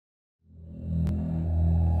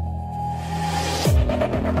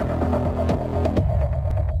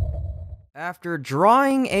After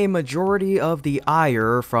drawing a majority of the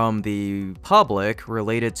ire from the public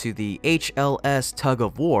related to the HLS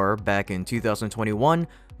tug-of-war back in 2021,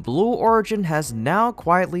 Blue Origin has now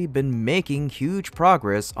quietly been making huge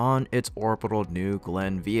progress on its orbital New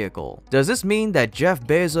Glenn vehicle. Does this mean that Jeff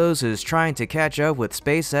Bezos is trying to catch up with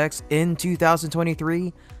SpaceX in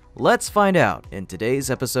 2023? Let's find out in today's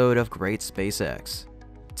episode of Great SpaceX.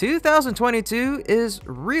 2022 is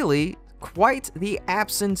really quite the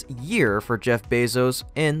absent year for Jeff Bezos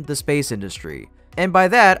in the space industry. And by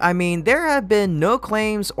that, I mean there have been no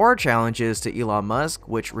claims or challenges to Elon Musk,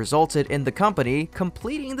 which resulted in the company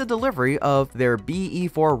completing the delivery of their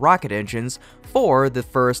BE-4 rocket engines for the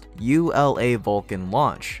first ULA Vulcan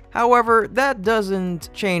launch. However, that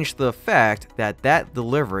doesn't change the fact that that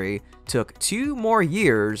delivery took 2 more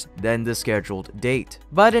years than the scheduled date.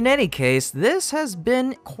 But in any case, this has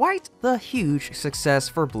been quite the huge success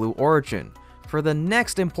for Blue Origin. For the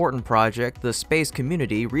next important project, the space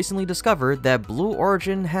community recently discovered that Blue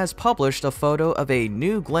Origin has published a photo of a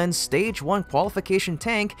New Glenn Stage 1 qualification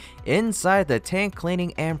tank inside the tank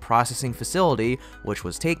cleaning and processing facility, which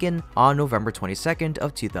was taken on November 22nd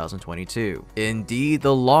of 2022. Indeed,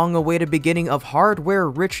 the long-awaited beginning of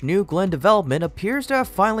hardware-rich New Glenn development appears to have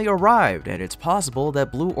finally arrived, and it's possible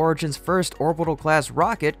that Blue Origin's first orbital-class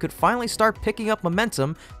rocket could finally start picking up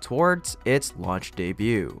momentum towards its launch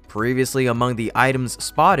debut. Previously among the items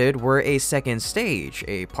spotted were a second stage,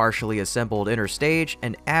 a partially assembled inner stage,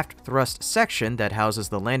 an aft thrust section that houses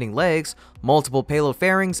the landing legs, multiple payload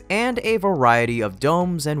fairings, and a variety of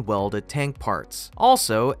domes and welded tank parts.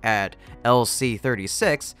 Also, at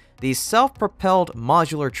LC-36, the self-propelled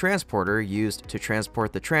modular transporter used to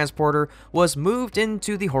transport the transporter was moved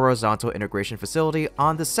into the horizontal integration facility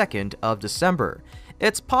on the 2nd of December.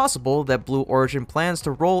 It's possible that Blue Origin plans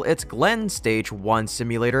to roll its Glenn Stage 1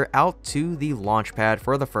 simulator out to the launch pad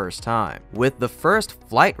for the first time. With the first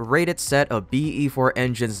flight-rated set of BE-4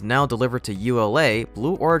 engines now delivered to ULA,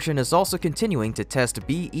 Blue Origin is also continuing to test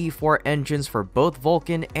BE-4 engines for both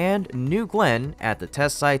Vulcan and New Glenn at the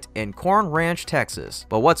test site in Corn Ranch, Texas.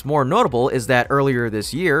 But what's more notable is that earlier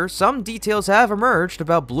this year, some details have emerged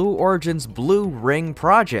about Blue Origin's Blue Ring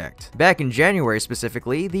project. Back in January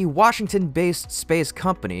specifically, the Washington-based space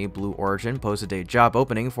company Blue Origin posted a job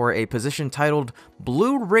opening for a position titled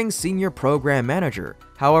Blue Ring Senior Program Manager.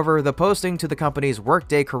 However, the posting to the company's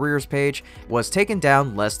Workday careers page was taken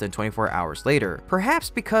down less than 24 hours later. Perhaps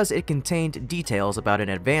because it contained details about an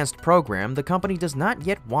advanced program the company does not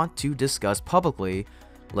yet want to discuss publicly,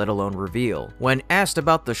 let alone reveal. When asked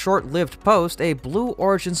about the short-lived post, a Blue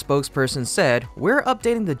Origin spokesperson said, "We're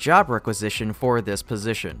updating the job requisition for this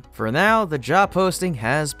position. For now, the job posting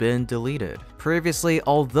has been deleted." Previously,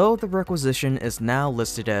 although the requisition is now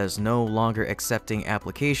listed as no longer accepting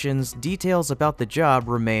applications, details about the job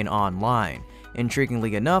remain online.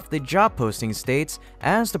 Intriguingly enough, the job posting states,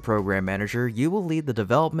 "As the program manager, you will lead the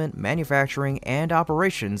development, manufacturing, and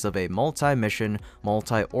operations of a multi-mission,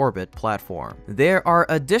 multi-orbit platform." There are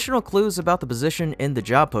additional clues about the position in the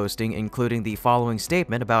job posting, including the following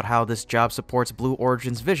statement about how this job supports Blue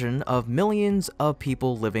Origin's vision of millions of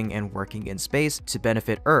people living and working in space to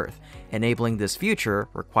benefit Earth. Enabling this future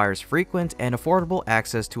requires frequent and affordable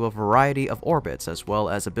access to a variety of orbits, as well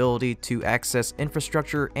as ability to access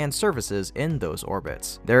infrastructure and services in those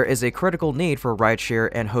orbits. There is a critical need for rideshare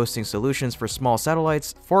and hosting solutions for small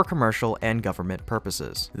satellites for commercial and government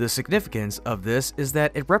purposes. The significance of this is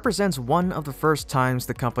that it represents one of the first times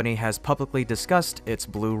the company has publicly discussed its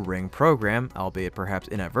Blue Ring program, albeit perhaps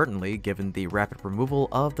inadvertently given the rapid removal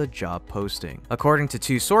of the job posting. According to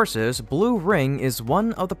 2 sources, Blue Ring is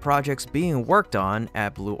one of the projects being worked on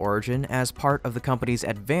at Blue Origin as part of the company's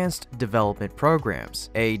advanced development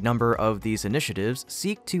programs. A number of these initiatives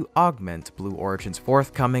seek to augment Blue Origin's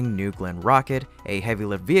forthcoming New Glenn rocket, a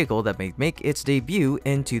heavy-lift vehicle that may make its debut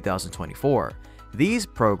in 2024. These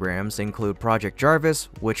programs include Project Jarvis,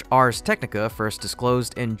 which Ars Technica first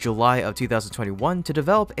disclosed in July of 2021 to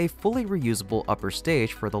develop a fully reusable upper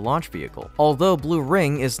stage for the launch vehicle. Although Blue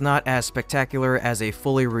Ring is not as spectacular as a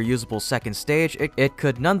fully reusable second stage, it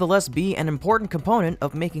could nonetheless be an important component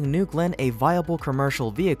of making New Glenn a viable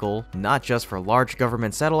commercial vehicle, not just for large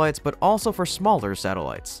government satellites, but also for smaller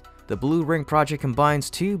satellites. The Blue Ring project combines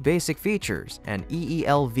 2 basic features, an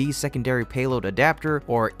EELV secondary payload adapter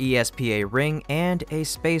or ESPA ring and a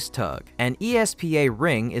space tug. An ESPA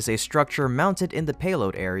ring is a structure mounted in the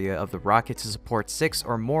payload area of the rocket to support 6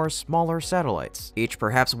 or more smaller satellites, each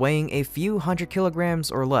perhaps weighing a few hundred kilograms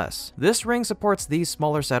or less. This ring supports these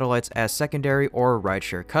smaller satellites as secondary or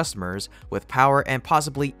rideshare customers with power and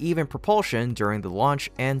possibly even propulsion during the launch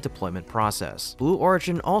and deployment process. Blue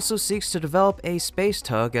Origin also seeks to develop a space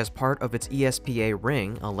tug as part of its ESPA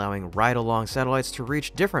ring, allowing ride-along satellites to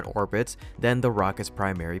reach different orbits than the rocket's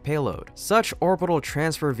primary payload. Such orbital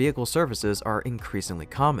transfer vehicle services are increasingly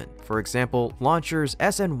common. For example, Launcher's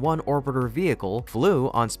SN1 orbiter vehicle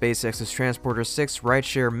flew on SpaceX's Transporter 6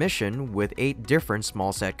 rideshare mission with 8 different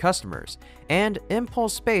smallsat customers, and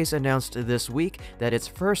Impulse Space announced this week that its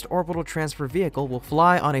first orbital transfer vehicle will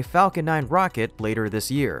fly on a Falcon 9 rocket later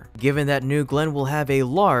this year. Given that New Glenn will have a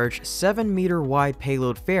large 7-meter wide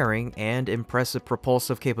payload fairing and impressive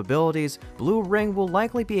propulsive capabilities, Blue Ring will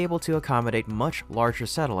likely be able to accommodate much larger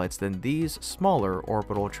satellites than these smaller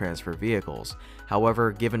orbital transfer vehicles.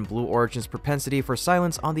 However, given Blue Origin's propensity for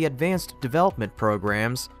silence on the advanced development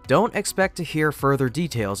programs, don't expect to hear further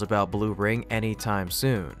details about Blue Ring anytime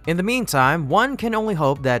soon. In the meantime, one can only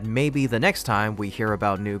hope that maybe the next time we hear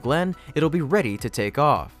about New Glenn, it'll be ready to take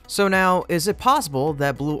off. So now, is it possible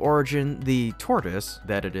that Blue Origin, the tortoise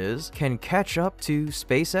that it is, can catch up to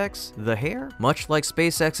SpaceX, the hare? Much like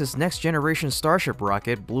SpaceX's next-generation Starship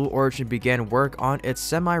rocket, Blue Origin began work on its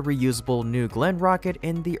semi-reusable New Glenn rocket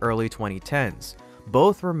in the early 2010s.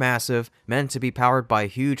 Both were massive, meant to be powered by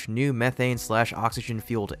huge new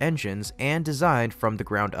methane/oxygen-fueled engines, and designed from the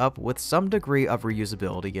ground up with some degree of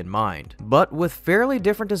reusability in mind. But with fairly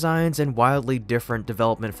different designs and wildly different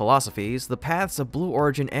development philosophies, the paths of Blue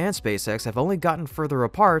Origin and SpaceX have only gotten further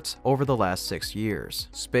apart over the last 6 years.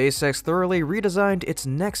 SpaceX thoroughly redesigned its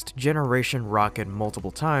next-generation rocket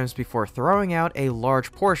multiple times before throwing out a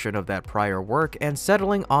large portion of that prior work and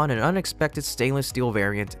settling on an unexpected stainless steel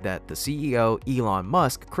variant that the CEO, Elon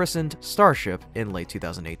Musk, christened Starship in late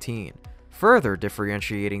 2018. Further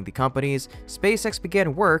differentiating the companies, SpaceX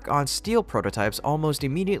began work on steel prototypes almost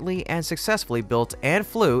immediately and successfully built and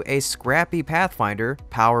flew a scrappy Pathfinder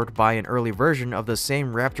powered by an early version of the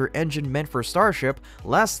same Raptor engine meant for Starship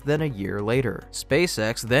less than a year later.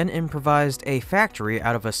 SpaceX then improvised a factory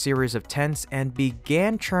out of a series of tents and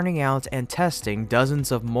began churning out and testing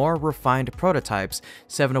dozens of more refined prototypes,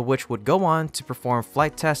 7 of which would go on to perform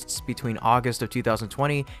flight tests between August of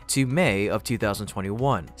 2020 to May of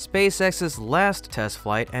 2021. SpaceX's last test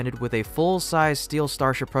flight ended with a full-size steel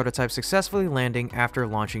Starship prototype successfully landing after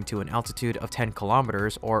launching to an altitude of 10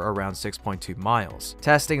 kilometers or around 6.2 miles.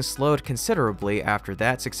 Testing slowed considerably after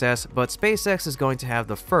that success, but SpaceX is going to have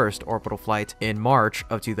the first orbital flight in March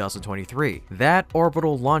of 2023. That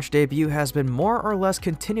orbital launch debut has been more or less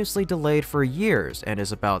continuously delayed for years and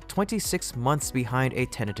is about 26 months behind a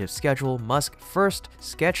tentative schedule Musk first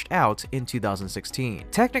sketched out in 2016.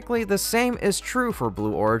 Technically, the same is true for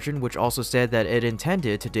Blue Origin, which also said that it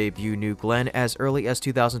intended to debut New Glenn as early as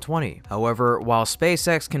 2020. However, while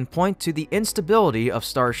SpaceX can point to the instability of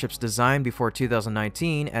Starship's design before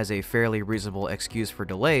 2019 as a fairly reasonable excuse for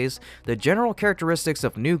delays, the general characteristics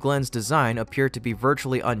of New Glenn's design appear to be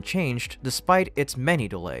virtually unchanged despite its many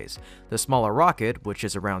delays. The smaller rocket, which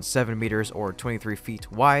is around 7 meters or 23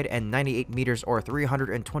 feet wide and 98 meters or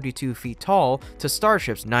 322 feet tall, to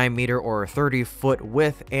Starship's 9 meter or 30 foot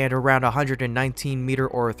width and around 119 meter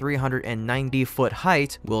or 390-foot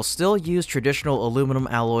height, will still use traditional aluminum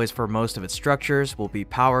alloys for most of its structures, will be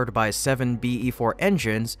powered by 7 BE-4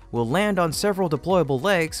 engines, will land on several deployable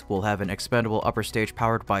legs, will have an expendable upper stage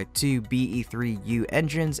powered by 2 BE-3U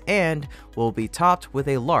engines, and will be topped with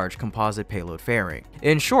a large composite payload fairing.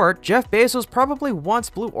 In short, Jeff Bezos probably wants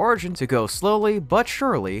Blue Origin to go slowly but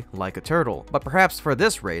surely like a turtle. But perhaps for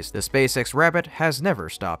this race, the SpaceX rabbit has never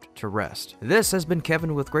stopped to rest. This has been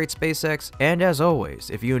Kevin with Great SpaceX, and as always,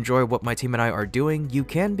 if you enjoy what my team and I are doing, you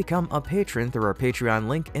can become a patron through our Patreon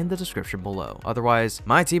link in the description below. Otherwise,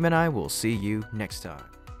 my team and I will see you next time.